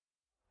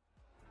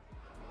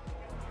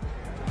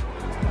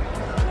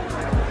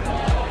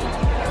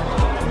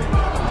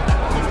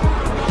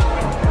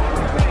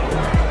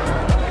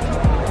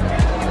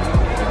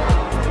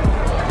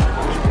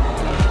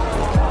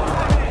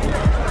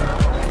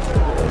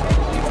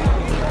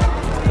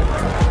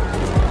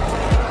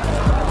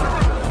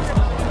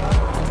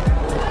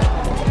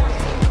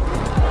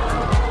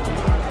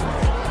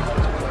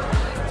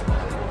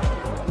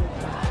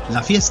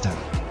La fiesta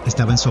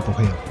estaba en su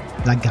apogeo.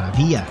 La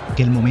algarabía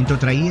que el momento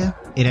traía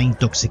era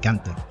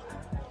intoxicante.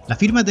 La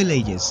firma de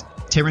leyes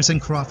Terrence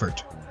 & Crawford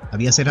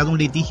había cerrado un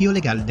litigio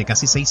legal de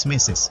casi 6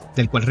 meses,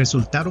 del cual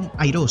resultaron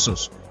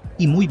airosos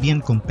y muy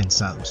bien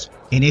compensados.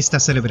 En esta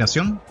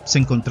celebración se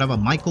encontraba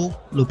Michael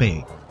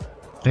Lupé,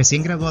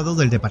 recién graduado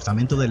del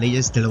Departamento de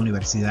Leyes de la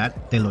Universidad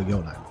de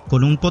Loyola,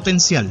 con un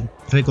potencial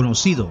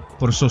reconocido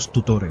por sus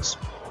tutores.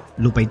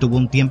 Lupé tuvo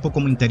un tiempo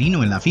como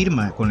interino en la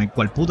firma, con el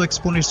cual pudo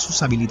exponer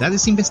sus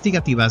habilidades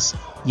investigativas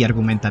y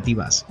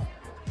argumentativas,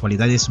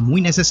 cualidades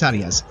muy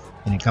necesarias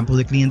en el campo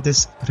de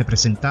clientes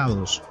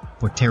representados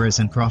por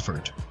Terrence &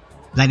 Crawford.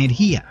 La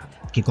energía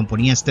que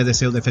componía este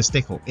deseo de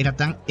festejo era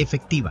tan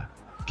efectiva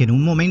que en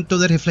un momento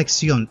de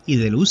reflexión y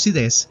de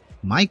lucidez,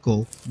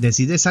 Michael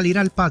decide salir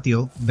al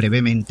patio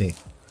brevemente.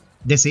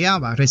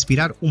 Deseaba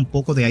respirar un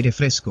poco de aire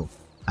fresco,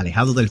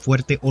 alejado del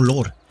fuerte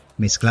olor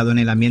mezclado en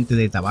el ambiente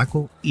de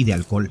tabaco y de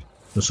alcohol.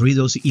 Los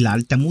ruidos y la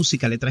alta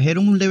música le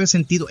trajeron un leve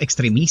sentido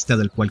extremista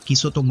del cual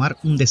quiso tomar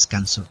un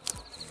descanso.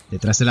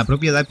 Detrás de la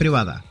propiedad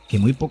privada, que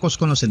muy pocos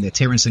conocen de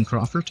Terrence &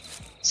 Crawford,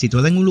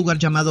 situada en un lugar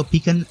llamado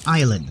Pecan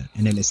Island,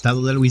 en el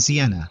estado de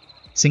Luisiana,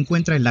 se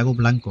encuentra el Lago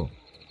Blanco,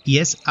 y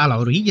es a la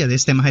orilla de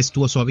este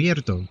majestuoso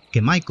abierto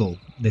que Michael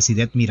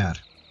decide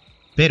admirar.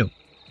 Pero,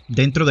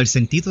 dentro del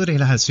sentido de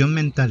relajación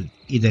mental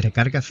y de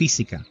recarga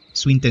física,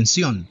 su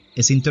intención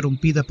es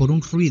interrumpida por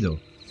un ruido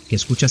que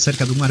escucha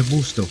cerca de un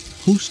arbusto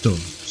justo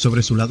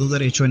sobre su lado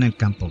derecho en el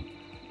campo.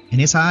 En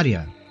esa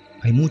área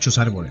hay muchos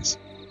árboles.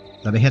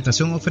 La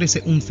vegetación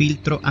ofrece un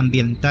filtro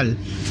ambiental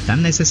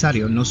tan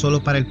necesario no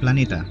solo para el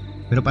planeta,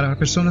 pero para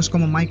personas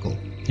como Michael,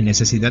 en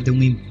necesidad de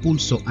un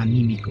impulso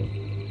anímico.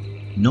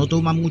 No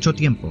toma mucho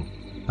tiempo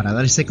para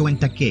darse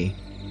cuenta que,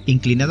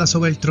 inclinada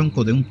sobre el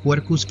tronco de un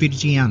Quercus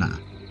virginiana,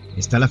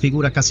 está la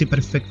figura casi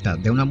perfecta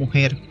de una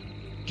mujer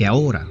que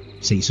ahora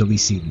se hizo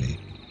visible.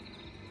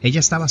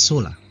 Ella estaba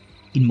sola,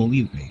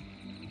 inmovible,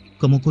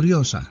 como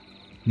curiosa,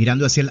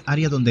 mirando hacia el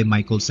área donde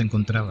Michael se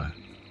encontraba.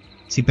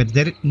 Sin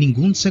perder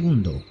ningún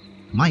segundo,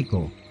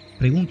 Michael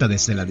pregunta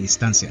desde la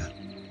distancia: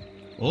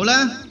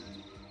 «¿Hola?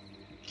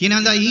 ¿Quién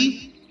anda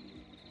ahí?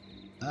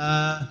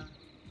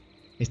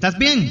 ¿Estás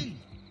bien?».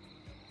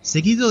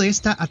 Seguido de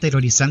esta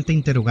aterrorizante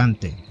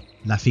interrogante,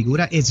 la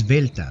figura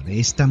esbelta de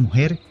esta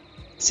mujer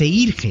se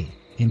irge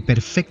en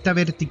perfecta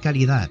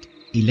verticalidad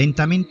y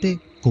lentamente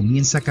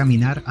comienza a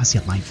caminar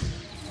hacia Michael.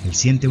 Él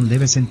siente un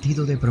leve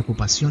sentido de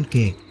preocupación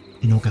que,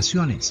 en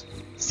ocasiones,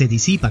 se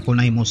disipa con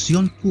la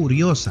emoción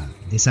curiosa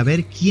de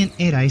saber quién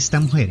era esta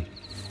mujer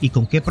y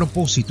con qué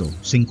propósito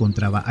se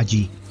encontraba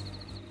allí.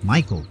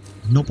 Michael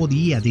no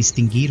podía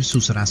distinguir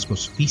sus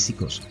rasgos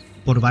físicos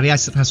por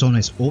varias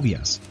razones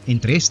obvias,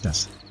 entre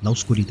estas, la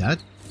oscuridad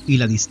y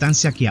la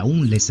distancia que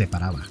aún les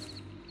separaba.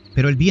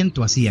 Pero el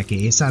viento hacía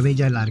que esa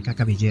bella larga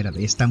cabellera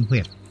de esta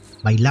mujer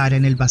bailara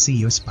en el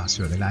vacío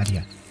espacio del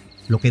área,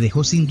 lo que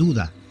dejó sin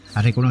duda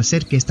a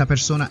reconocer que esta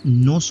persona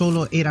no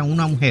solo era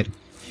una mujer,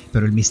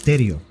 pero el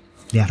misterio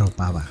le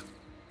arropaba.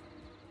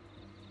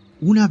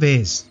 Una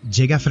vez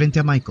llega frente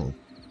a Michael,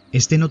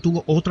 este no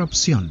tuvo otra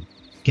opción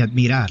que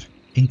admirar,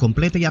 en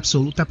completa y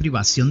absoluta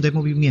privación de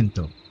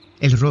movimiento,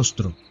 el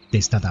rostro de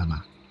esta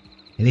dama.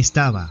 Él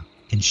estaba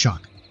en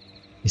shock.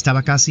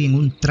 Estaba casi en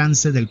un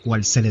trance del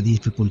cual se le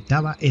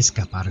dificultaba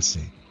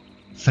escaparse.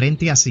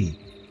 Frente a sí,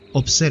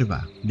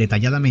 observa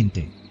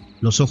detalladamente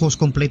los ojos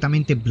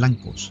completamente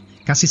blancos,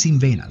 casi sin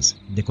venas,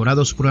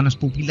 decorados por unas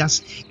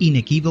pupilas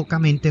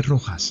inequívocamente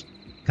rojas,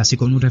 casi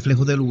con un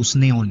reflejo de luz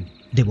neón,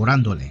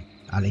 devorándole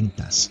a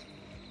lentas.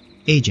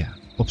 Ella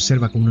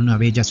observa con una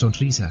bella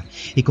sonrisa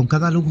y con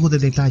cada lujo de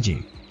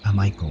detalle a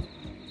Michael.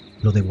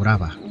 Lo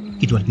devoraba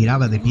y lo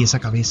admiraba de pies a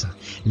cabeza,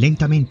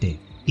 lentamente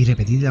y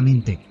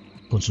repetidamente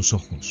con sus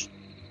ojos.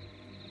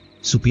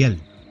 Su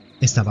piel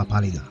estaba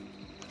pálida,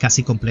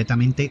 casi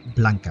completamente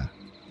blanca.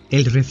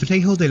 El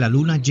reflejo de la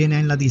luna llena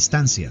en la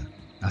distancia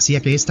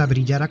hacía que ésta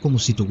brillara como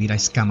si tuviera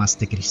escamas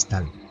de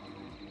cristal.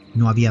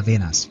 No había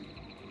venas,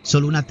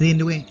 solo una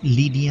tenue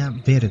línea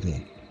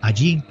verde,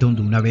 allí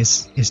donde una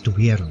vez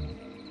estuvieron.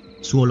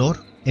 Su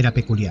olor era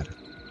peculiar.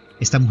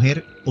 Esta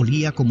mujer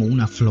olía como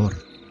una flor,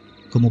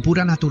 como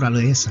pura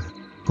naturaleza,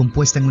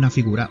 compuesta en una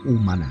figura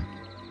humana.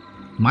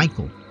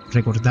 Michael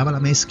recordaba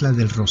la mezcla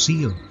del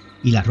rocío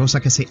y la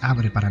rosa que se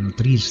abre para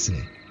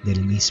nutrirse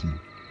del mismo.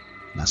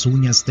 Las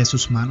uñas de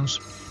sus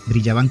manos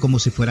brillaban como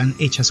si fueran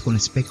hechas con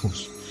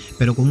espejos,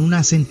 pero con una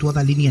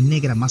acentuada línea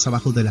negra más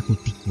abajo de la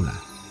cutícula.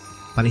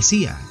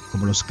 Parecía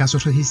como los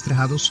casos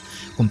registrados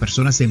con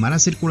personas de mala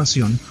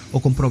circulación o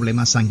con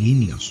problemas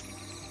sanguíneos.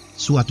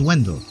 Su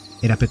atuendo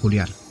era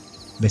peculiar.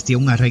 Vestía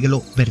un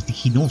arreglo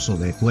vertiginoso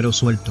de cuero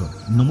suelto,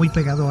 no muy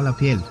pegado a la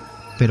piel,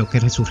 pero que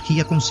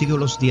resurgía consigo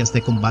los días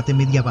de combate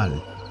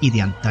medieval y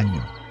de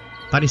antaño.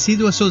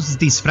 Parecido a esos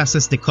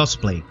disfraces de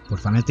cosplay por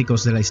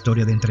fanáticos de la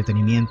historia de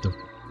entretenimiento.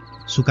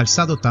 Su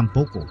calzado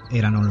tampoco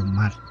era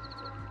normal.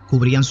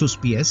 Cubrían sus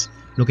pies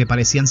lo que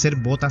parecían ser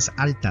botas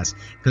altas,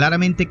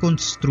 claramente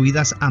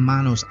construidas a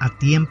manos a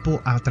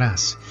tiempo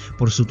atrás,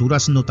 por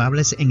suturas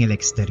notables en el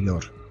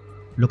exterior.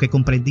 lo que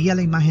comprendía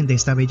la imagen de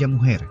esta bella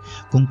mujer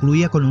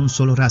concluía con un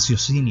solo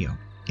raciocinio: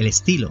 el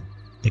estilo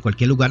de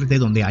cualquier lugar de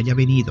donde haya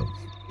venido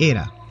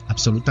era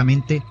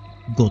absolutamente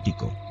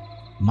gótico.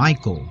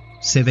 Michael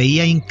se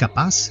veía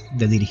incapaz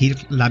de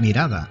dirigir la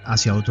mirada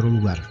hacia otro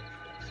lugar.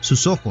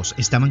 Sus ojos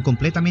estaban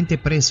completamente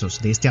presos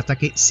de este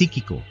ataque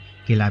psíquico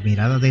que la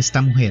mirada de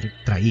esta mujer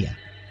traía.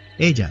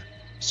 Ella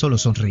solo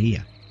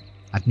sonreía,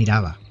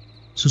 admiraba,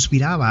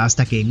 suspiraba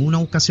hasta que en una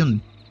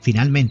ocasión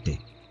finalmente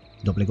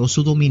doblegó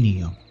su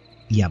dominio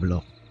y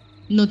habló.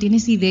 No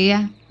tienes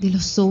idea de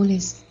los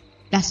soles,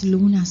 las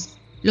lunas,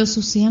 los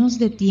océanos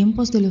de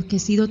tiempos de los que he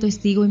sido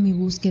testigo en mi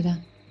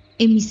búsqueda,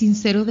 en mi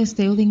sincero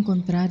deseo de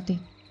encontrarte.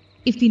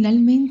 Y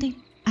finalmente,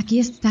 aquí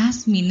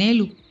estás, mi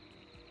Nelu.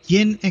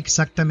 ¿Quién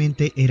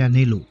exactamente era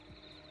Nelu?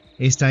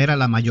 Esta era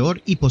la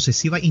mayor y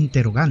posesiva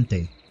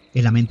interrogante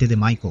en la mente de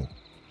Michael,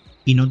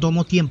 y no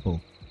tomó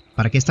tiempo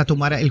para que ésta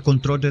tomara el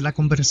control de la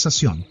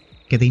conversación,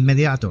 que de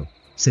inmediato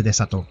se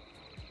desató.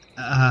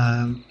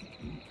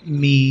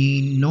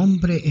 Mi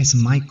nombre es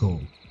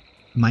Michael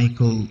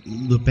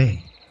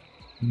Lupe.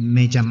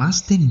 Me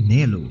llamaste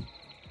Nelu.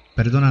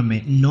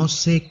 Perdóname, no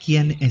sé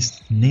quién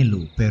es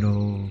Nelu,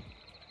 pero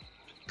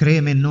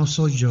créeme, no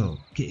soy yo.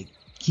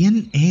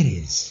 ¿Quién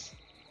eres?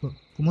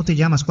 ¿Cómo te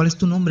llamas? ¿Cuál es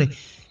tu nombre?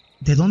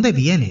 ¿De dónde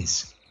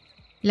vienes?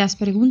 Las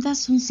preguntas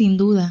son sin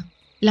duda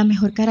las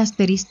mejor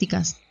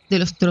características de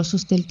los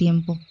trozos del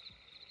tiempo.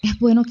 Es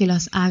bueno que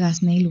las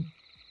hagas, Nelu.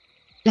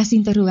 Las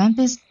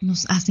interrogantes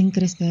nos hacen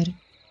crecer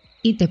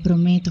y te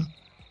prometo,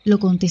 lo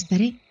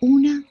contestaré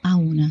una a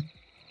una,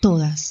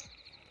 todas,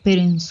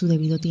 pero en su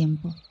debido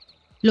tiempo.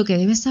 Lo que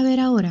debes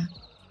saber ahora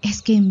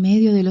es que en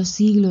medio de los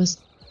siglos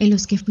en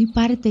los que fui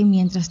parte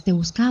mientras te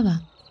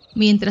buscaba,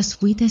 mientras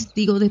fui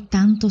testigo de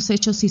tantos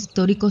hechos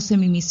históricos en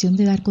mi misión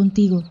de dar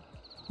contigo,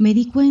 me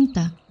di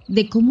cuenta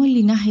de cómo el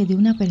linaje de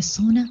una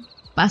persona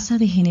pasa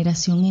de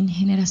generación en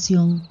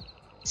generación,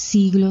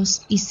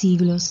 siglos y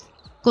siglos,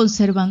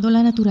 conservando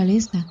la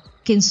naturaleza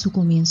que en su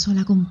comienzo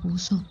la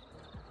compuso.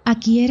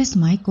 Aquí eres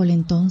Michael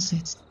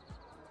entonces,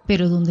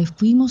 pero donde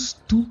fuimos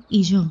tú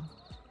y yo,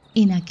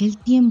 en aquel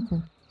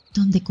tiempo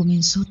donde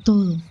comenzó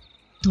todo,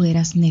 tú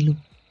eras Nelu.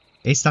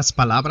 Estas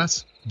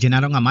palabras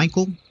llenaron a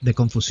Michael de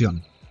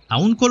confusión.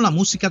 Aún con la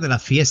música de la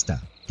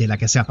fiesta, de la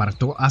que se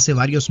apartó hace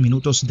varios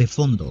minutos de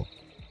fondo,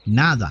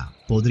 nada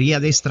podría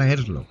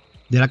distraerlo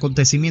del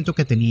acontecimiento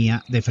que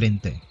tenía de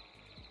frente.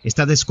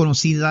 Esta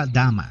desconocida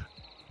dama,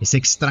 ese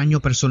extraño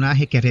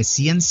personaje que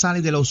recién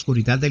sale de la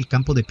oscuridad del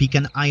campo de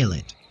Pecan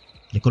Island,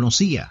 le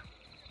conocía,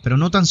 pero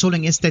no tan solo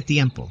en este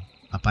tiempo,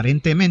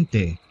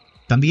 aparentemente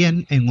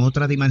también en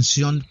otra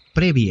dimensión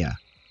previa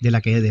de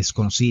la que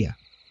desconocía.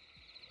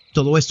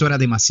 Todo esto era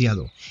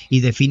demasiado y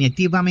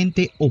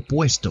definitivamente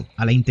opuesto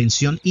a la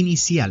intención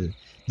inicial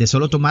de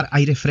solo tomar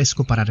aire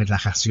fresco para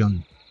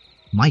relajación.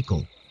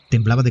 Michael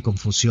temblaba de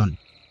confusión.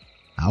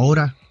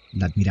 Ahora,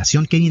 la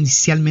admiración que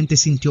inicialmente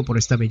sintió por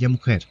esta bella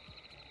mujer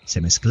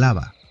se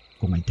mezclaba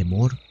con el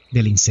temor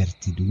de la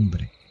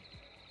incertidumbre.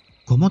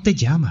 ¿Cómo te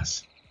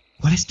llamas?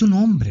 ¿Cuál es tu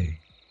nombre?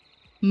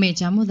 Me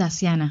llamo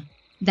Daciana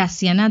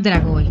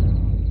Dragoi.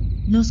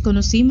 Nos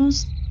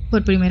conocimos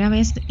por primera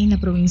vez en la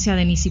provincia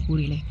de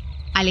Nisipurile,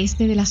 al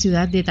este de la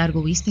ciudad de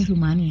Targoviste,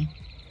 Rumania.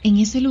 En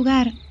ese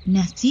lugar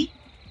nací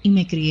y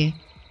me crié.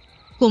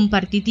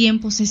 Compartí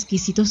tiempos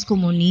exquisitos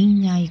como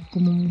niña y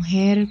como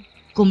mujer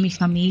con mi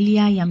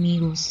familia y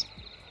amigos,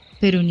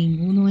 pero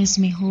ninguno es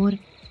mejor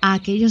a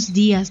aquellos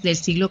días del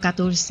siglo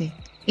XIV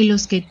en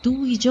los que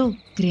tú y yo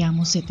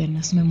creamos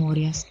eternas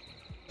memorias.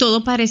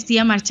 Todo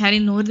parecía marchar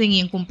en orden y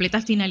en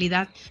completa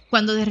finalidad,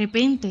 cuando de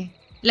repente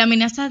la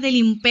amenaza del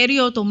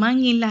Imperio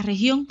Otomán en la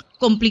región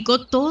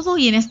complicó todo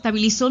y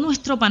inestabilizó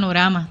nuestro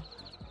panorama.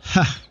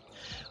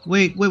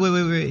 Wait.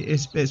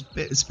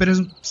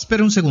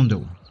 Espera un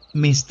segundo.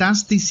 ¿Me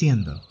estás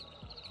diciendo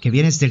que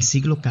vienes del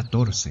siglo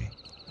XIV?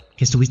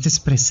 ¿Que estuviste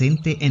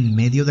presente en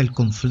medio del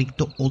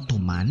conflicto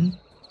otomán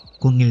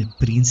con el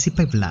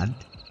príncipe Vlad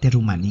de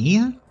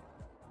Rumanía?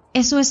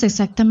 Eso es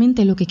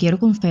exactamente lo que quiero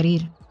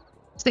conferir.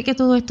 Sé que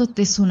todo esto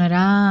te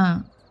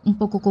sonará un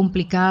poco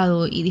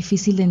complicado y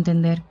difícil de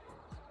entender,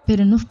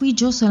 pero no fui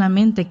yo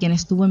solamente quien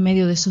estuvo en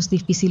medio de esos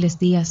difíciles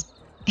días.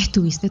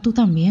 Estuviste tú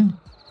también.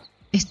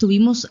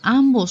 Estuvimos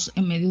ambos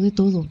en medio de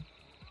todo.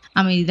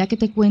 A medida que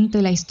te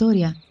cuente la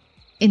historia,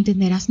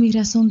 entenderás mi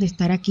razón de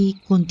estar aquí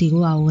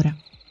contigo ahora.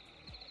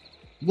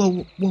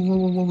 Wow,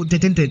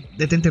 detente,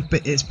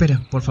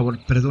 espera, por favor,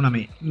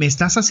 perdóname. ¿Me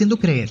estás haciendo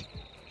creer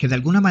que de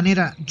alguna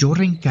manera yo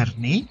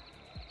reencarné?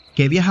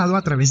 ¿Que he viajado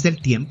a través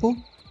del tiempo?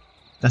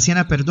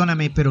 Daciana,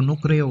 perdóname, pero no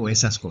creo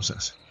esas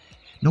cosas.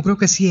 No creo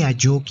que sea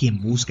yo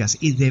quien buscas,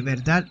 y de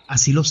verdad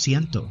así lo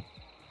siento.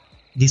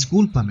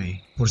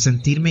 Discúlpame por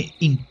sentirme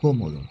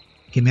incómodo,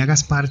 que me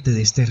hagas parte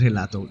de este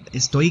relato.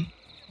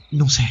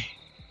 No sé.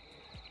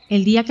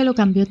 El día que lo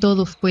cambió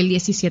todo fue el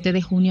 17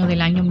 de junio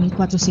del año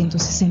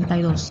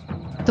 1462.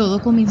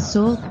 Todo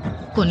comenzó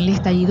con el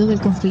estallido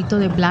del conflicto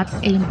de Vlad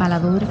el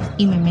Empalador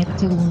y Mehmed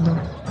II.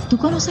 ¿Tú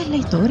conoces la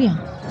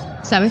historia?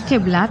 Sabes que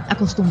Vlad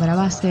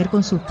acostumbraba a hacer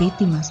con sus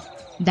víctimas.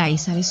 De ahí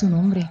sale su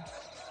nombre.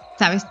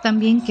 Sabes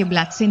también que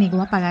Vlad se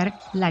negó a pagar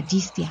la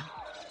jizya,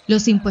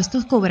 los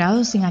impuestos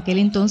cobrados en aquel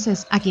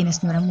entonces a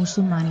quienes no eran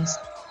musulmanes.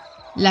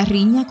 La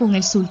riña con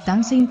el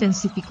sultán se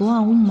intensificó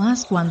aún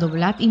más cuando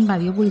Vlad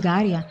invadió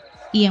Bulgaria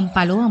y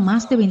empaló a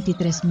más de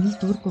 23.000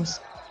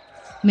 turcos.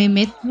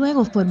 Mehmed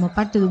luego formó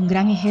parte de un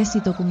gran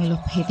ejército con el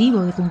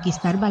objetivo de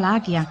conquistar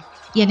Valaquia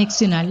y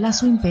anexionarla a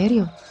su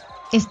imperio.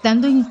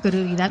 Estando en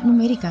inferioridad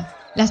numérica,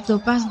 las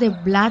tropas de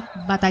Vlad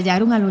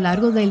batallaron a lo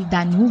largo del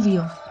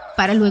Danubio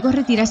para luego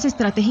retirarse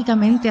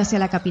estratégicamente hacia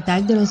la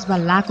capital de los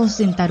valacos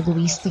en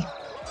Targoviste,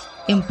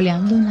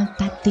 empleando una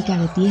táctica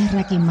de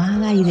tierra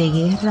quemada y de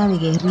guerra de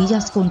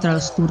guerrillas contra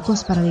los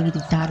turcos para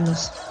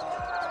debilitarlos.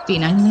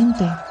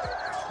 Finalmente,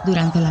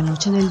 durante la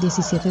noche del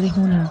 17 de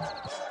junio,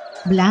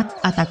 Vlad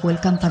atacó el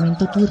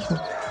campamento turco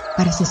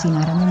para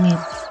asesinar a Mehmed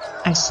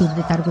al sur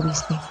de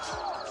Targoviste.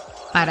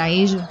 Para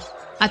ello,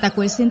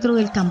 atacó el centro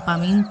del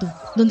campamento,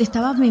 donde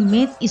estaban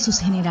Mehmed y sus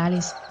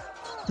generales.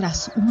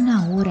 Tras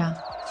una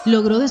hora,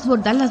 logró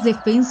desbordar las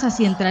defensas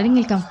y entrar en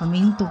el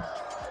campamento.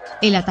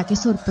 El ataque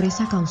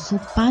sorpresa causó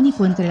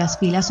pánico entre las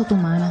filas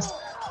otomanas,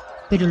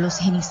 pero los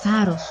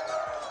jenizaros,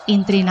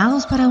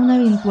 entrenados para una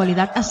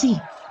eventualidad así,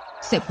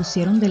 se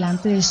pusieron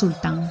delante del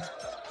sultán.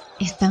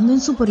 Estando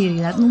en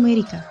superioridad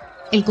numérica,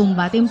 el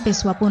combate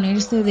empezó a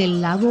ponerse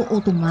del lado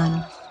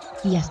otomano,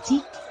 y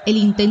así el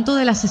intento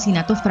del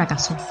asesinato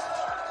fracasó,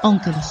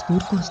 aunque los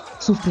turcos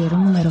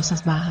sufrieron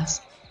numerosas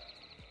bajas.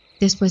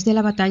 Después de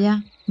la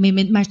batalla,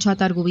 Mehmed marchó a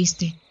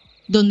Targoviste,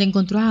 donde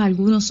encontró a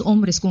algunos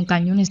hombres con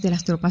cañones de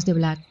las tropas de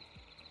Vlad,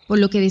 por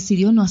lo que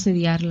decidió no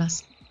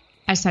asediarlas.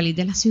 Al salir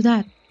de la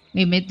ciudad,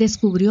 Mehmed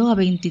descubrió a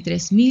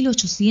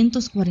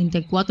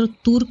 23.844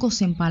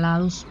 turcos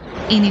empalados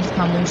en el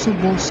famoso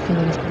Bosque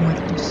de los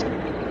Muertos.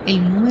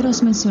 El número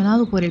es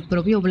mencionado por el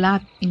propio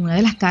Vlad en una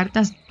de las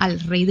cartas al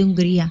rey de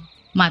Hungría,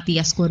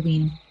 Matías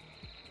Corvino.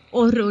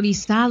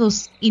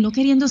 Horrorizados y no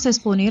queriéndose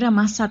exponer a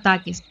más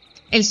ataques,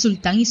 el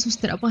sultán y sus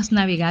tropas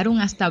navegaron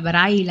hasta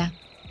Braila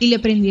y le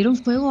prendieron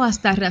fuego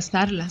hasta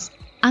arrasarlas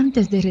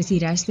antes de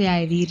retirarse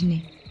a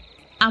Edirne.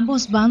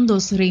 Ambos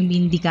bandos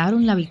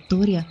reivindicaron la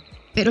victoria,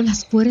 pero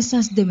las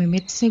fuerzas de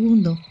Mehmed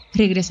II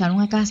regresaron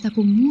a casa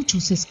con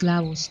muchos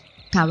esclavos,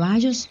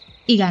 caballos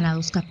y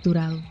ganados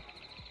capturados.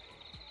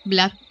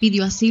 Vlad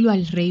pidió asilo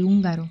al rey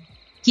húngaro,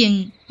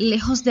 quien,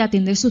 lejos de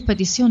atender sus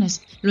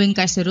peticiones, lo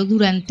encarceló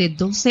durante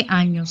 12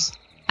 años,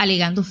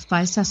 alegando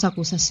falsas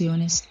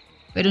acusaciones.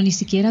 Pero ni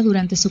siquiera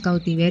durante su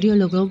cautiverio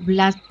logró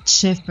Vlad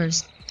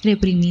Shepers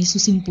reprimir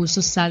sus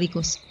impulsos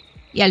sádicos,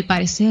 y al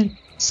parecer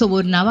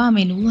sobornaba a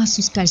menudo a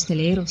sus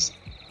carceleros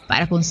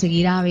para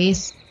conseguir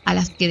aves a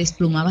las que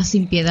desplumaba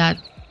sin piedad.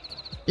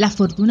 La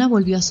fortuna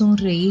volvió a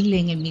sonreírle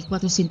en el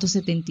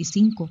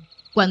 1475,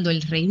 cuando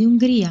el rey de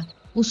Hungría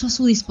puso a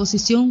su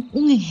disposición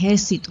un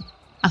ejército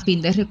a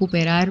fin de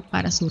recuperar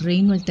para su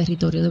reino el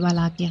territorio de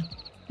Valaquia.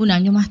 Un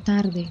año más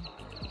tarde,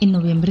 en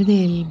noviembre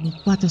del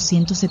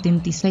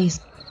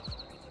 1476,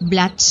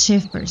 Vlad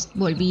Shepers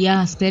volvía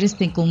a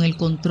hacerse con el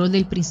control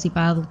del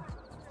principado.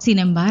 Sin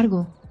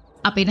embargo,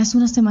 apenas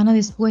una semana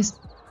después,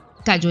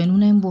 cayó en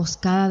una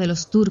emboscada de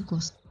los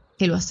turcos,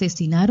 que lo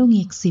asesinaron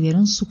y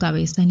exhibieron su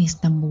cabeza en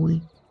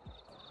Estambul.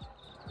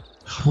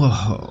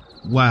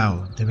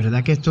 Wow, de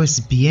verdad que esto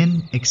es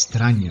bien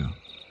extraño.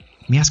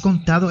 Me has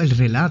contado el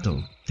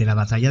relato de la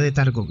batalla de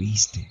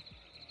Targoviste.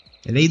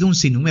 He leído un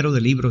sinnúmero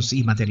de libros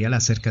y material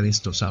acerca de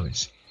esto,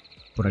 ¿sabes?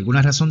 Por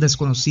alguna razón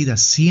desconocida,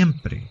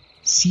 siempre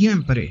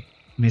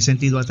me he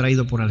sentido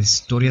atraído por las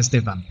historias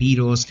de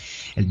vampiros,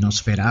 el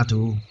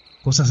Nosferatu,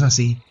 cosas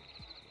así.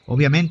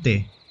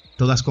 Obviamente,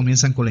 todas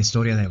comienzan con la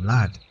historia de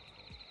Vlad.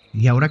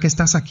 Y ahora que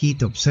estás aquí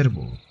te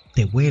observo,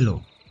 te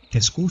huelo, te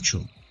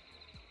escucho.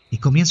 Y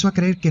comienzo a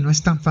creer que no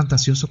es tan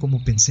fantasioso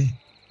como pensé.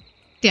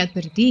 Te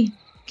advertí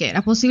que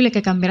era posible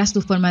que cambiaras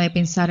tu forma de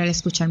pensar al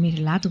escuchar mi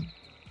relato.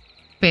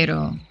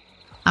 Pero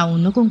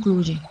aún no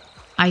concluye.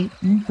 Hay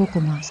un poco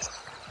más.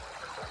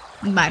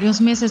 Varios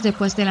meses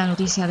después de la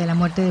noticia de la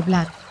muerte de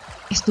Vlad,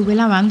 estuve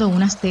lavando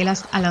unas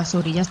telas a las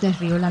orillas del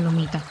río La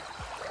Lomita.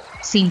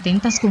 Si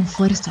intentas con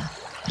fuerza,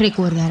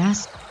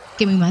 recordarás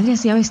que mi madre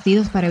hacía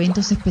vestidos para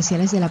eventos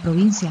especiales de la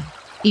provincia,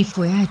 y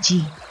fue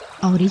allí,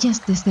 a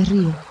orillas de este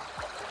río,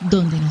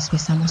 donde nos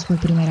besamos por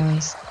primera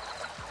vez.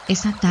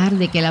 Esa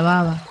tarde que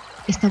lavaba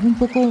estaba un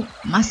poco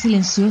más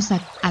silenciosa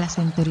a las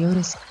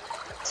anteriores.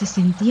 Se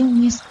sentía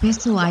un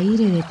espeso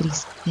aire de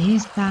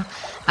tristeza,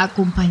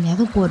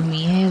 acompañado por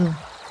miedo.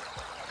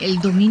 El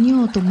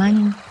dominio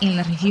otomán en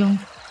la región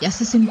ya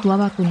se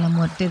acentuaba con la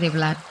muerte de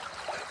Vlad,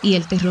 y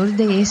el terror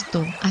de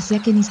esto hacía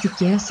que ni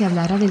siquiera se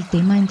hablara del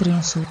tema entre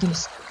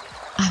nosotros.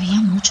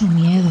 Había mucho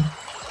miedo,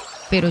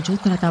 pero yo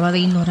trataba de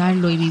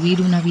ignorarlo y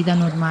vivir una vida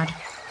normal.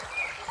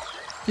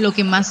 Lo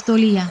que más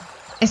dolía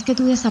es que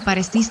tú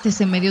desapareciste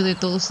en medio de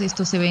todos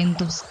estos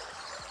eventos.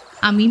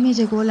 A mí me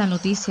llegó la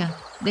noticia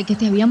de que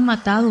te habían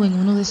matado en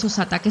uno de esos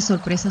ataques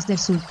sorpresas del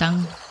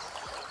sultán.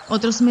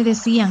 Otros me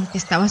decían que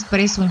estabas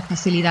preso en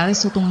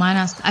facilidades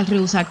otomanas al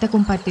rehusarte a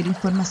compartir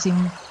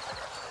información.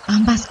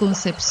 Ambas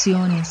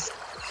concepciones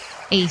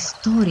e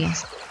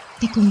historias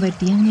te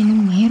convertían en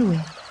un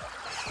héroe.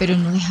 pero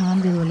no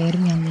dejaban de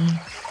dolerme a mí.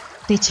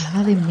 Te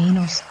echaba de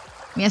menos,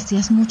 me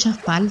hacías mucha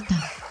falta.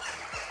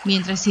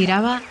 Mientras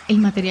giraba el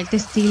material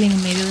textil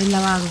en medio del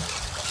lavado,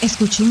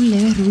 escuché un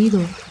leve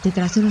ruido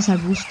detrás de los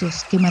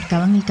arbustos que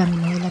marcaban el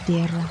camino de la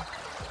tierra.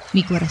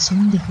 Mi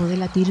corazón dejó de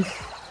latir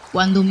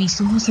cuando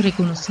mis ojos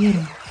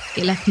reconocieron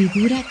que la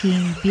figura que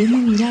en pie me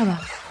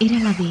miraba era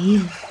la de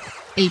él,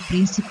 el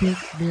príncipe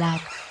Vlad.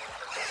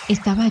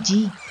 Estaba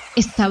allí,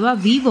 estaba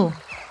vivo.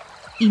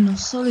 Y no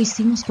solo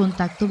hicimos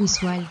contacto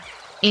visual,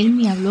 él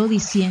me habló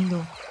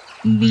diciendo: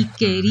 mi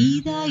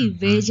querida y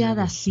bella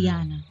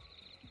Daciana,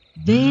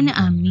 ven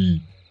a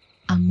mí,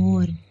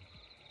 amor,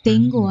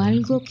 tengo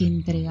algo que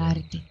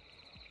entregarte.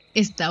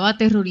 Estaba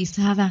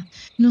aterrorizada,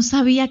 no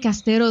sabía qué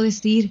hacer o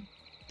decir,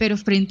 pero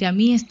frente a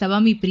mí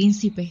estaba mi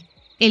príncipe,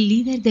 el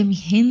líder de mi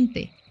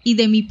gente y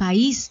de mi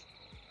país.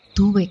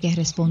 Tuve que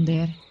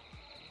responder.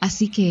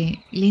 Así que,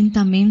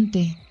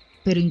 lentamente,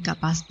 pero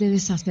incapaz de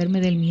deshacerme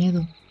del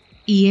miedo,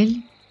 y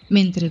él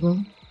me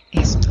entregó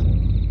esto.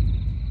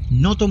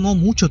 No tomó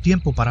mucho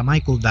tiempo para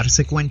Michael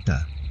darse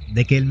cuenta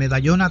de que el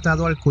medallón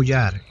atado al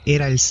collar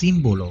era el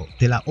símbolo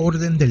de la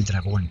Orden del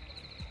Dragón,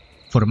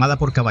 formada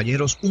por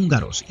caballeros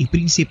húngaros y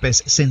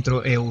príncipes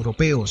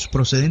centroeuropeos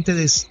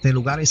procedentes de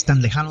lugares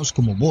tan lejanos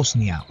como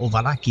Bosnia o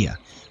Valaquia,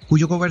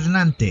 cuyo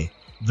gobernante,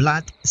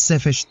 Vlad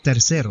Tepes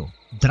III,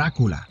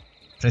 Drácula,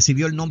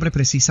 recibió el nombre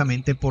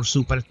precisamente por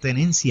su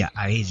pertenencia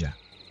a ella.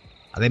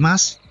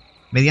 Además,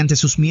 mediante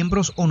sus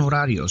miembros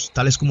honorarios,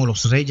 tales como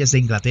los reyes de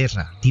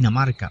Inglaterra,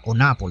 Dinamarca o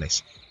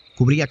Nápoles,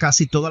 cubría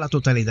casi toda la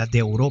totalidad de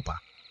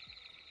Europa.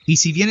 Y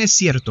si bien es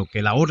cierto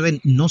que la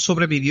orden no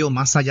sobrevivió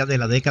más allá de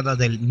la década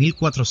del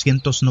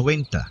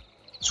 1490,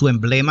 su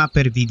emblema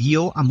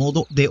pervivió a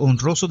modo de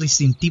honroso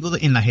distintivo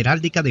en la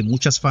heráldica de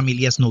muchas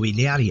familias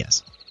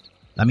nobiliarias.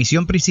 La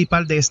misión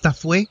principal de esta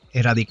fue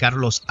erradicar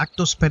los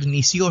actos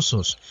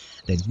perniciosos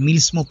del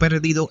mismo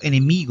perdido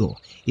enemigo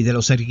y de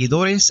los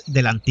seguidores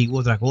del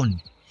antiguo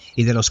dragón,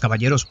 y de los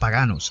caballeros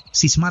paganos,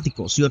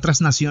 cismáticos y otras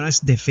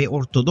naciones de fe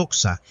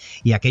ortodoxa,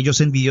 y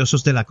aquellos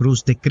envidiosos de la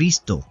cruz de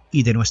Cristo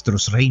y de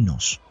nuestros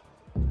reinos.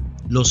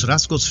 Los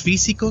rasgos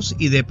físicos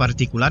y de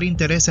particular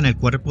interés en el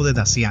cuerpo de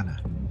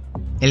Daciana,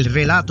 el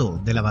relato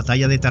de la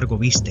batalla de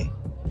Targoviste,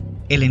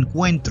 el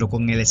encuentro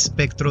con el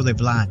espectro de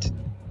Vlad,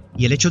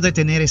 y el hecho de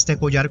tener este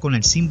collar con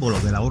el símbolo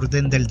de la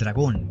Orden del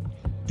Dragón,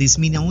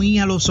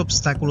 disminuía los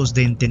obstáculos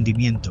de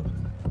entendimiento.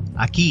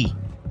 Aquí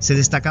se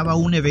destacaba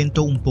un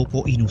evento un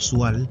poco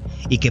inusual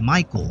y que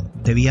Michael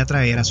debía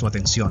traer a su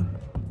atención.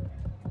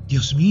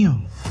 Dios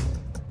mío,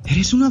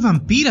 eres una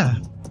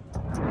vampira.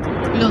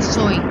 Lo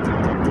soy.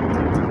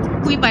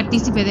 Fui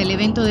partícipe del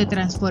evento de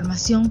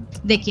transformación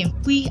de quien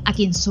fui a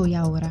quien soy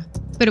ahora.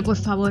 Pero por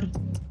favor,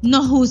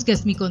 no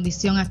juzgues mi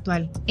condición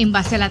actual en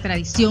base a la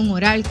tradición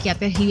oral que ha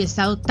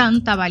tergiversado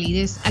tanta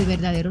validez al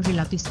verdadero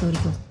relato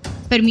histórico.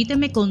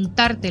 Permíteme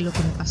contarte lo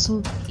que me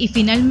pasó y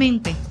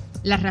finalmente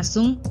la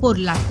razón por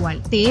la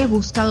cual te he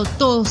buscado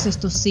todos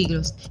estos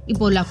siglos y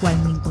por la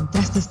cual me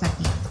encontraste hasta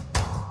aquí.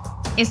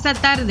 Esta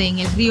tarde en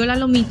el río La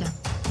Lomita,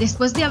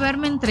 después de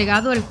haberme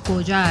entregado el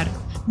collar,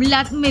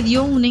 Vlad me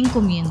dio una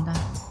encomienda.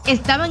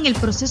 Estaba en el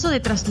proceso de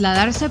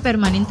trasladarse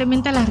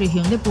permanentemente a la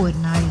región de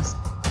Puernares,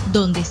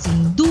 donde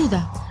sin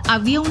duda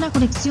había una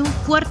conexión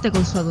fuerte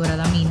con su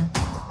adorada Mina,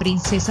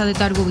 princesa de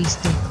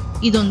Targoviste,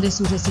 y donde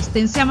su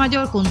resistencia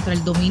mayor contra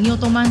el dominio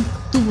otomán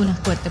tuvo una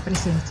fuerte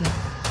presencia.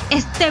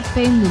 Este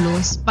péndulo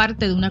es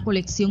parte de una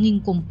colección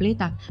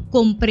incompleta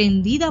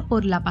comprendida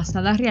por la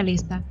pasada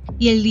realeza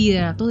y el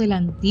liderato de la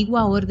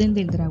antigua Orden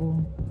del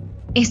Dragón.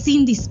 Es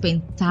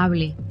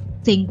indispensable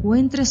que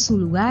encuentre su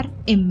lugar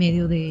en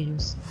medio de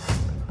ellos.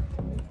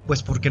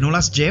 Pues ¿por qué no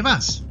las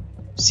llevas?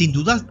 Sin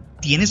duda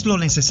tienes lo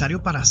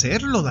necesario para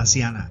hacerlo,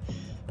 Daciana.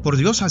 Por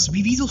Dios, has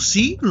vivido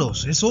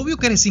siglos. Es obvio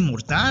que eres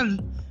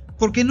inmortal.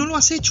 ¿Por qué no lo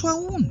has hecho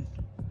aún?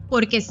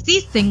 Porque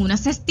existen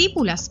unas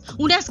estípulas,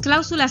 unas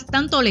cláusulas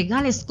tanto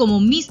legales como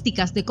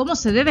místicas de cómo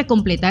se debe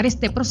completar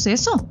este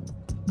proceso.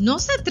 No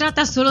se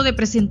trata solo de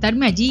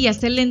presentarme allí y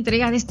hacer la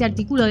entrega de este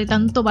artículo de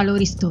tanto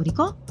valor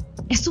histórico.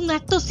 Es un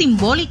acto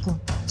simbólico,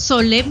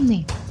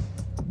 solemne,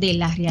 de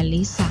la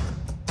realeza.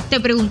 Te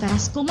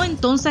preguntarás cómo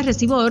entonces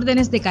recibo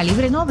órdenes de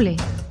calibre noble,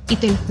 y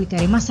te lo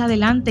explicaré más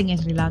adelante en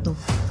el relato.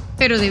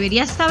 Pero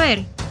deberías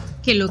saber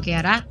que lo que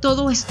hará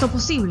todo esto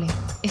posible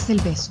es el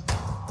beso.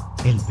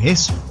 ¿El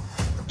beso?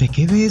 ¿De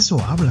qué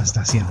beso hablas,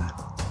 Daciana?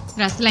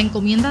 Tras la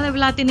encomienda de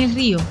Vlad en el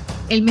río,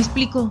 él me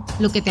explicó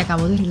lo que te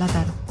acabo de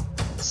relatar.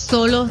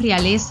 Solo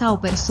realeza o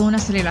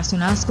personas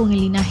relacionadas con el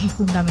linaje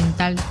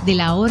fundamental de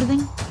la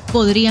orden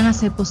podrían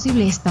hacer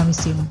posible esta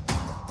misión.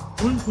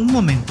 Un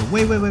momento,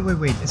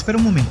 wait, espera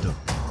un momento.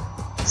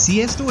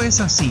 Si esto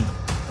es así,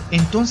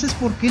 entonces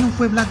 ¿por qué no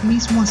fue Vlad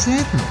mismo a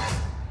hacerlo?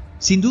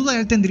 Sin duda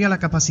él tendría la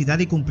capacidad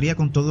y cumplía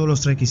con todos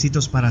los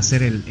requisitos para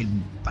hacer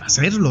para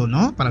hacerlo,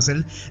 ¿no? Para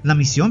hacer la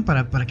misión,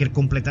 para que él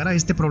completara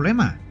este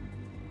problema.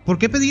 ¿Por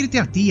qué pedirte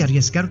a ti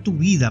arriesgar tu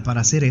vida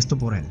para hacer esto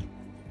por él?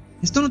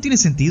 Esto no tiene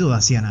sentido,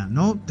 Daciana.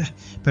 No,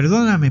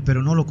 perdóname,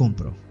 pero no lo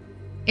compro.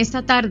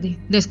 Esta tarde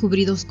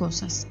descubrí dos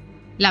cosas.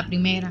 La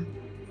primera,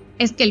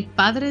 es que el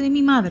padre de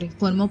mi madre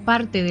formó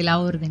parte de la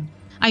orden.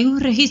 Hay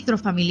un registro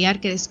familiar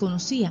que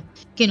desconocía,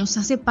 que nos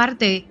hace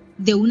parte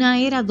de una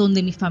era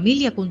donde mi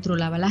familia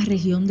controlaba la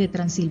región de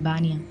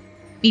Transilvania.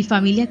 Mi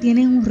familia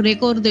tiene un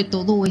récord de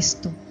todo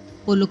esto,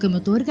 por lo que me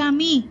otorga a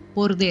mí,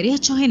 por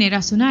derecho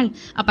generacional,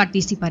 a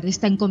participar de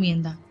esta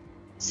encomienda.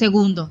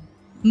 Segundo,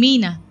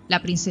 Mina,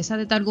 la princesa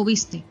de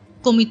Targoviste,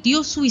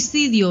 cometió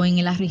suicidio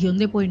en la región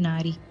de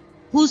Poenari,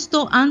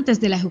 justo antes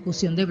de la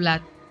ejecución de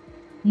Vlad.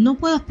 No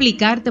puedo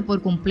explicarte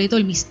por completo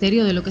el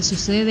misterio de lo que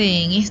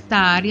sucede en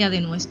esta área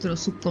de nuestro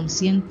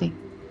subconsciente,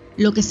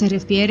 lo que se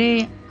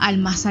refiere al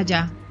más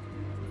allá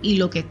y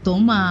lo que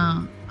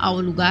toma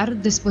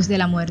lugar después de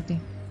la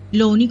muerte.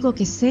 Lo único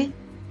que sé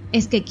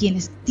es que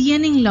quienes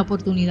tienen la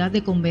oportunidad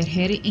de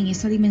converger en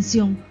esa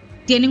dimensión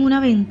tienen una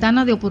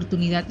ventana de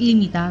oportunidad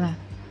limitada.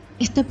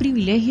 Este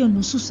privilegio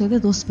no sucede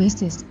 2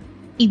 veces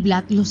y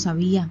Vlad lo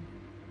sabía.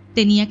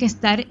 Tenía que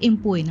estar en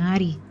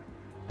Poenari.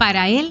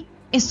 Para él,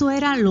 eso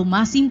era lo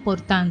más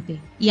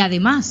importante y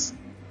además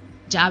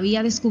ya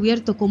había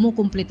descubierto cómo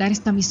completar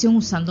esta misión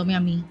usándome a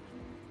mí.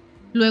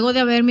 Luego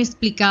de haberme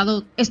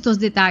explicado estos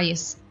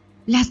detalles,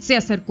 Vlad se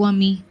acercó a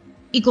mí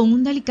y con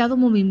un delicado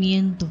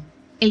movimiento,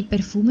 el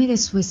perfume de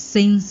su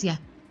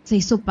esencia se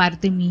hizo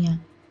parte mía,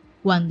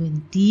 cuando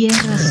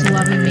entierra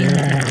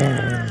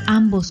suavemente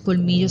ambos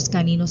colmillos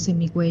caninos en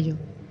mi cuello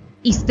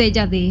y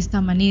sella de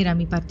esta manera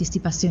mi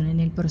participación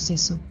en el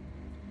proceso.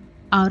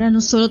 Ahora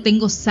no solo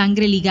tengo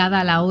sangre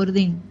ligada a la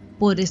orden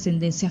por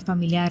descendencia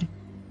familiar,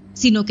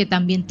 sino que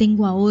también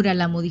tengo ahora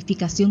la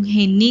modificación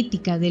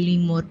genética del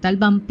inmortal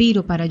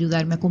vampiro para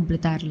ayudarme a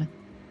completarla.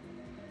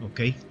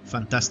 Ok,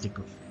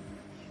 fantástico.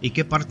 ¿Y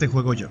qué parte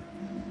juego yo?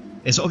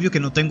 Es obvio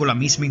que no tengo la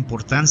misma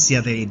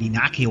importancia de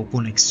linaje o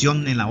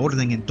conexión en la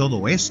orden en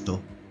todo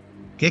esto.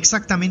 ¿Qué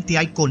exactamente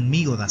hay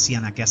conmigo,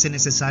 Daciana, que hace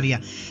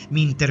necesaria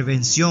mi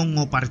intervención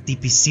o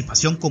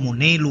participación como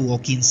Nelu o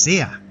quien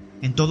sea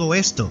en todo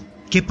esto?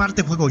 ¿Qué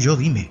parte juego yo?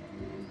 Dime.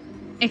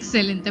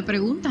 Excelente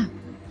pregunta.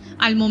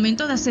 Al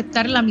momento de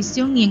aceptar la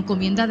misión y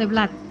encomienda de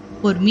Vlad,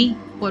 por mí,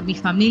 por mi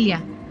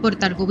familia, por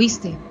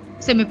Targoviste,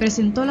 se me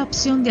presentó la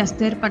opción de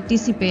hacer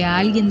partícipe a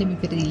alguien de mi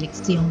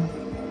predilección,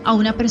 a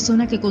una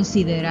persona que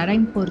considerara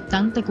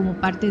importante como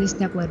parte de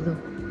este acuerdo.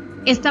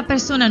 Esta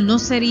persona no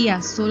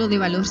sería solo de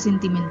valor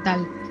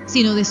sentimental,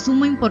 sino de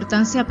suma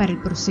importancia para el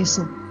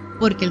proceso,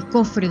 porque el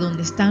cofre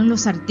donde están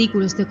los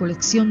artículos de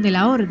colección de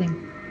la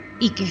orden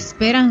y que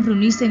esperan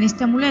reunirse en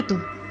este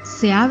amuleto,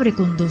 se abre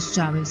con 2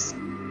 llaves,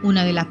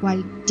 una de la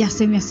cual ya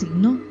se me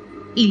asignó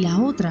y la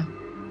otra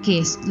que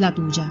es la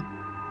tuya.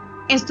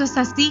 Esto es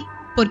así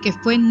porque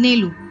fue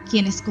Nelu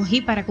quien escogí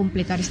para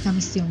completar esta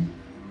misión.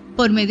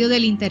 Por medio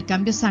del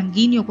intercambio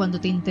sanguíneo, cuando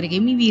te entregué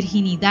mi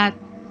virginidad,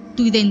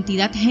 tu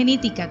identidad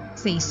genética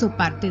se hizo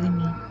parte de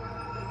mí.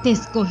 Te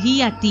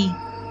escogí a ti,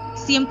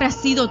 siempre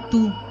has sido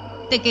tú,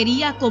 te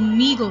quería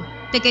conmigo,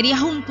 te quería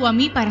junto a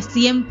mí para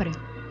siempre.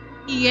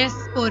 Y es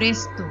por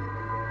esto,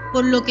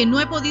 por lo que no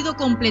he podido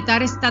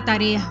completar esta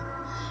tarea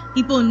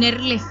y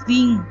ponerle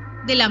fin,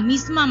 de la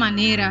misma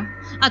manera,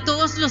 a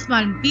todos los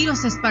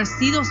vampiros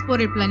esparcidos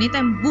por el planeta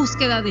en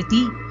búsqueda de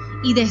ti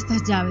y de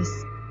estas llaves.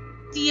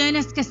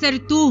 Tienes que ser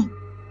tú.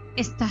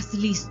 ¿Estás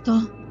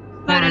listo?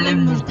 Para la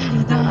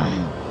inmortalidad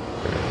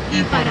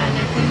y para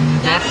la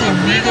eternidad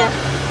conmigo.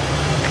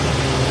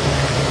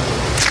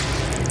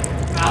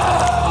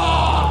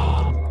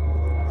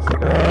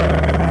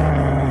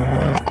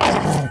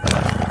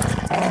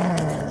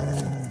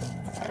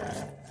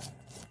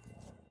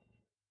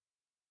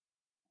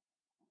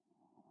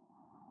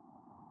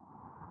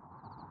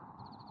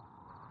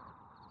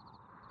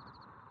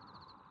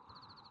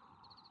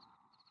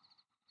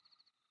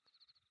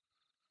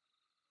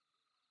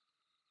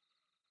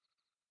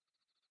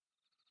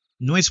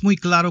 No es muy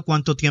claro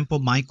cuánto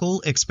tiempo Michael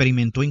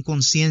experimentó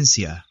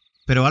inconsciencia,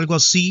 pero algo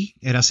así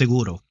era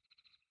seguro.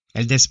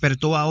 Él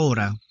despertó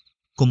ahora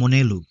como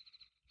Nelu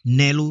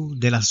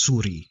de la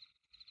Suri.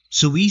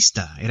 Su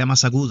vista era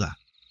más aguda.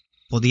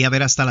 Podía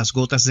ver hasta las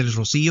gotas del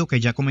rocío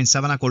que ya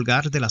comenzaban a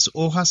colgar de las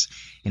hojas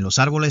en los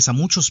árboles a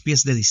muchos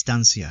pies de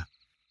distancia.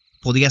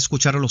 Podía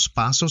escuchar los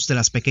pasos de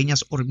las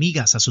pequeñas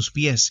hormigas a sus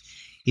pies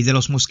y de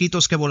los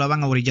mosquitos que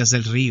volaban a orillas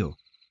del río.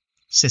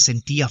 Se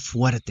sentía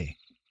fuerte.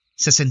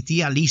 Se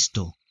sentía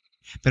listo,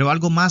 pero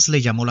algo más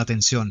le llamó la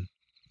atención.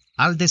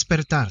 Al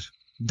despertar,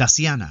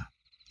 Daciana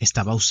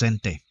estaba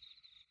ausente.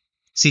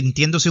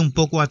 Sintiéndose un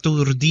poco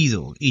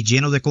aturdido y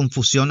lleno de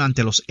confusión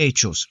ante los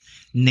hechos,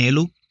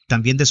 Nelu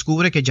también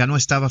descubre que ya no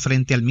estaba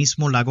frente al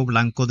mismo lago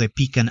blanco de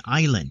Pecan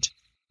Island.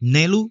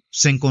 Nelu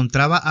se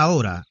encontraba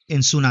ahora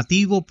en su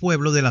nativo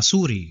pueblo de la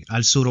Suri,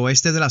 al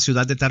suroeste de la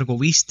ciudad de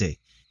Targoviste,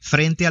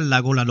 frente al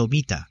lago La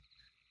Lomita,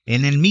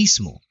 en el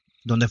mismo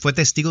donde fue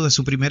testigo de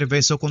su primer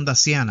beso con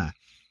Daciana,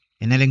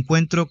 en el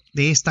encuentro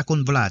de esta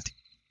con Vlad,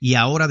 y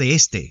ahora de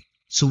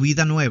su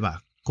vida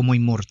nueva como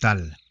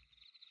inmortal.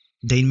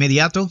 De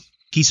inmediato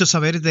quiso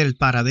saber del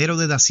paradero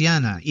de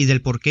Daciana y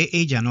del por qué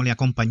ella no le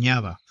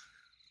acompañaba.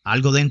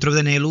 Algo dentro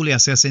de Nelu le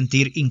hacía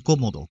sentir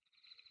incómodo,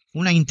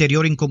 una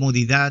interior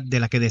incomodidad de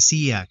la que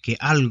decía que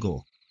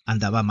algo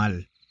andaba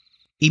mal.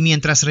 Y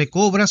mientras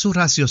recobra su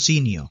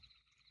raciocinio,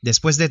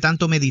 después de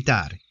tanto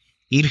meditar,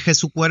 irge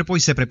su cuerpo y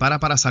se prepara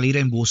para salir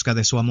en busca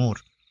de su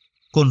amor.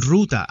 Con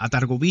ruta a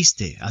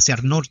Targoviste, hacia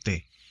el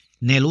norte,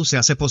 Nelu se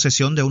hace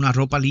posesión de una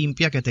ropa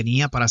limpia que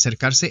tenía para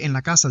acercarse en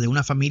la casa de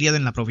una familia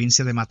en la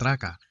provincia de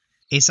Matraca.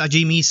 Es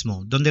allí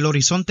mismo donde el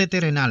horizonte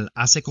terrenal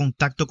hace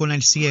contacto con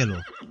el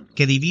cielo,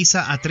 que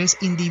divisa a 3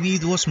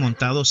 individuos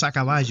montados a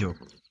caballo,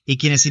 y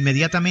quienes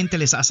inmediatamente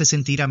les hace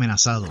sentir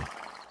amenazados.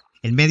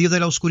 En medio de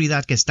la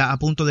oscuridad que está a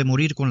punto de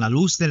morir con la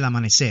luz del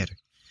amanecer,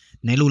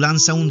 Nelu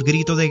lanza un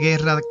grito de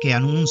guerra que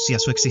anuncia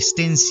su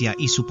existencia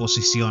y su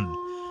posición.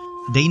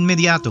 De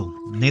inmediato,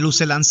 Nelu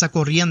se lanza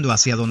corriendo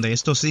hacia donde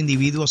estos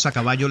individuos a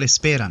caballo le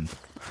esperan,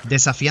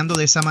 desafiando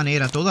de esa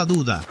manera toda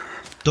duda,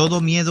 todo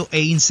miedo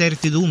e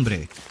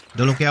incertidumbre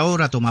de lo que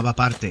ahora tomaba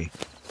parte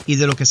y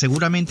de lo que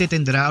seguramente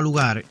tendrá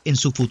lugar en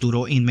su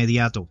futuro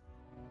inmediato.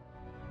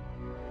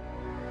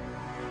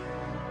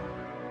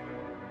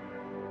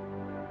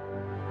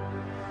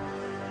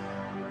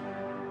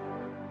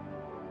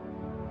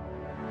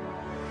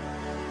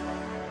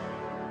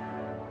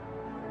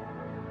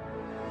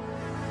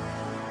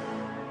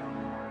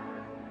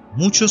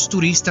 Muchos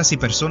turistas y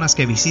personas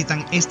que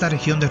visitan esta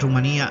región de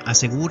Rumanía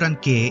aseguran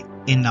que,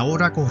 en la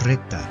hora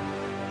correcta,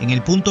 en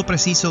el punto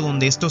preciso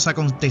donde estos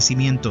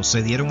acontecimientos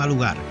se dieron a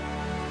lugar,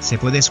 se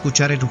puede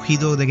escuchar el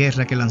rugido de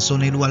guerra que lanzó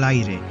Nelu al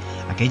aire,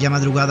 aquella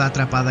madrugada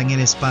atrapada en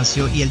el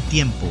espacio y el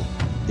tiempo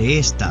de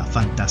esta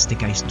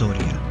fantástica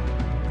historia,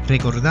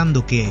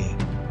 recordando que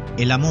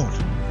el amor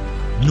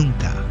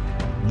nunca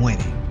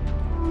muere.